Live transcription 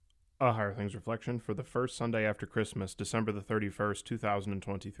A Higher Things Reflection for the first Sunday after Christmas, December the 31st,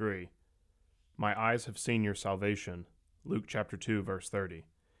 2023. My eyes have seen your salvation. Luke chapter 2, verse 30.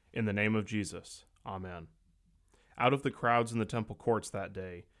 In the name of Jesus. Amen. Out of the crowds in the temple courts that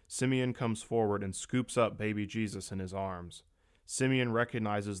day, Simeon comes forward and scoops up baby Jesus in his arms. Simeon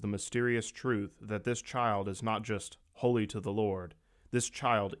recognizes the mysterious truth that this child is not just holy to the Lord. This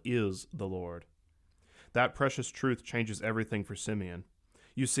child is the Lord. That precious truth changes everything for Simeon.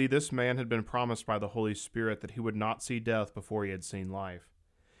 You see, this man had been promised by the Holy Spirit that he would not see death before he had seen life.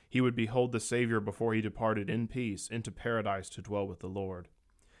 He would behold the Savior before he departed in peace into paradise to dwell with the Lord.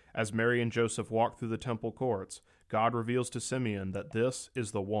 As Mary and Joseph walk through the temple courts, God reveals to Simeon that this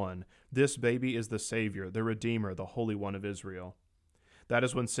is the one. This baby is the Savior, the Redeemer, the Holy One of Israel. That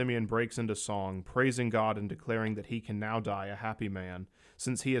is when Simeon breaks into song, praising God and declaring that he can now die a happy man,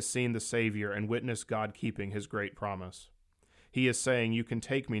 since he has seen the Savior and witnessed God keeping his great promise. He is saying, "You can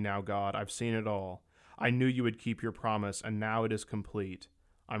take me now, God. I've seen it all. I knew you would keep your promise, and now it is complete.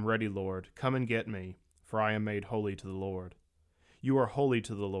 I'm ready, Lord. Come and get me, for I am made holy to the Lord." You are holy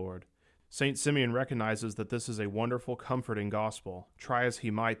to the Lord. St. Simeon recognizes that this is a wonderful, comforting gospel. Try as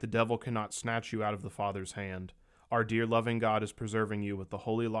he might, the devil cannot snatch you out of the Father's hand. Our dear loving God is preserving you with the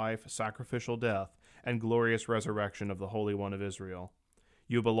holy life, sacrificial death, and glorious resurrection of the Holy One of Israel.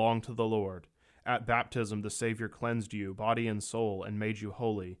 You belong to the Lord. At baptism, the Savior cleansed you, body and soul, and made you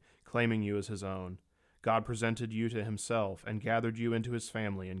holy, claiming you as his own. God presented you to himself and gathered you into his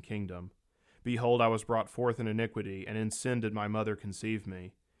family and kingdom. Behold, I was brought forth in iniquity, and in sin did my mother conceive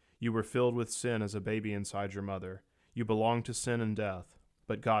me. You were filled with sin as a baby inside your mother. You belonged to sin and death,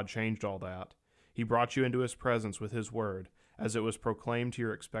 but God changed all that. He brought you into his presence with his word, as it was proclaimed to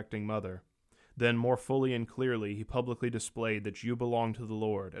your expecting mother. Then, more fully and clearly, he publicly displayed that you belong to the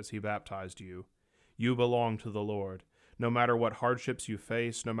Lord as he baptized you. You belong to the Lord. No matter what hardships you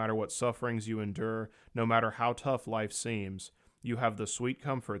face, no matter what sufferings you endure, no matter how tough life seems, you have the sweet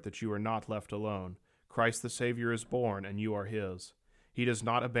comfort that you are not left alone. Christ the Savior is born, and you are his. He does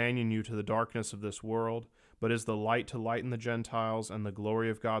not abandon you to the darkness of this world, but is the light to lighten the Gentiles and the glory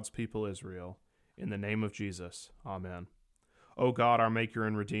of God's people Israel. In the name of Jesus. Amen. O God, our Maker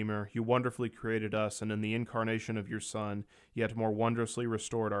and Redeemer, you wonderfully created us, and in the incarnation of your Son, yet more wondrously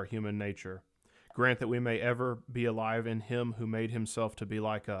restored our human nature. Grant that we may ever be alive in him who made himself to be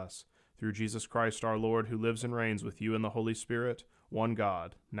like us, through Jesus Christ our Lord, who lives and reigns with you in the Holy Spirit, one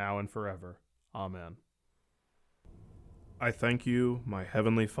God, now and forever. Amen. I thank you, my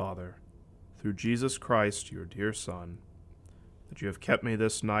heavenly Father, through Jesus Christ, your dear Son, that you have kept me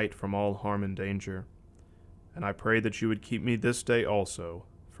this night from all harm and danger, and I pray that you would keep me this day also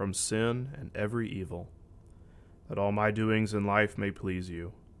from sin and every evil, that all my doings in life may please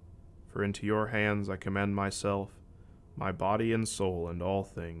you. For into your hands I commend myself, my body and soul, and all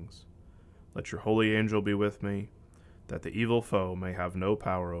things. Let your holy angel be with me, that the evil foe may have no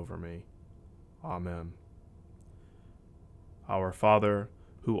power over me. Amen. Our Father,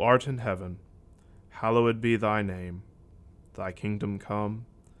 who art in heaven, hallowed be thy name. Thy kingdom come,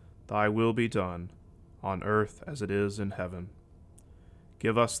 thy will be done, on earth as it is in heaven.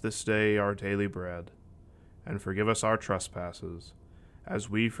 Give us this day our daily bread, and forgive us our trespasses, as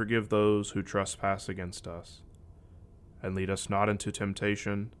we forgive those who trespass against us. And lead us not into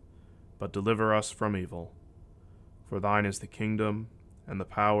temptation, but deliver us from evil. For thine is the kingdom, and the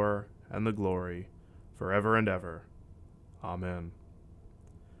power, and the glory, forever and ever. Amen.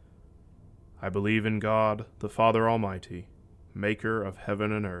 I believe in God, the Father Almighty, maker of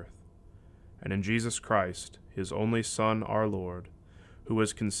heaven and earth, and in Jesus Christ, his only Son, our Lord, who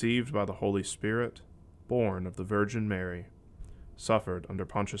was conceived by the Holy Spirit, born of the Virgin Mary, suffered under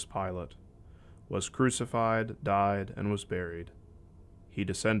Pontius Pilate, was crucified, died, and was buried. He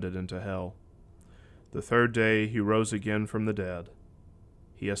descended into hell. The third day he rose again from the dead.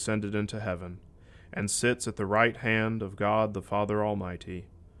 He ascended into heaven, and sits at the right hand of God the Father Almighty.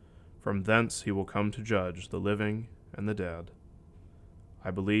 From thence he will come to judge the living and the dead. I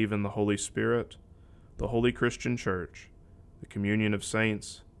believe in the Holy Spirit, the holy Christian Church, the communion of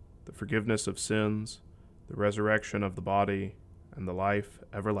saints, the forgiveness of sins, the resurrection of the body, and the life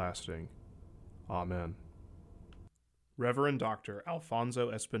everlasting. Amen. Reverend Dr.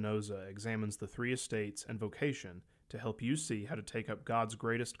 Alfonso Espinoza examines the three estates and vocation to help you see how to take up God's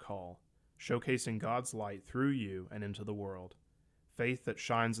greatest call, showcasing God's light through you and into the world. Faith that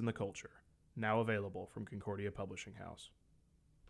shines in the culture. Now available from Concordia Publishing House.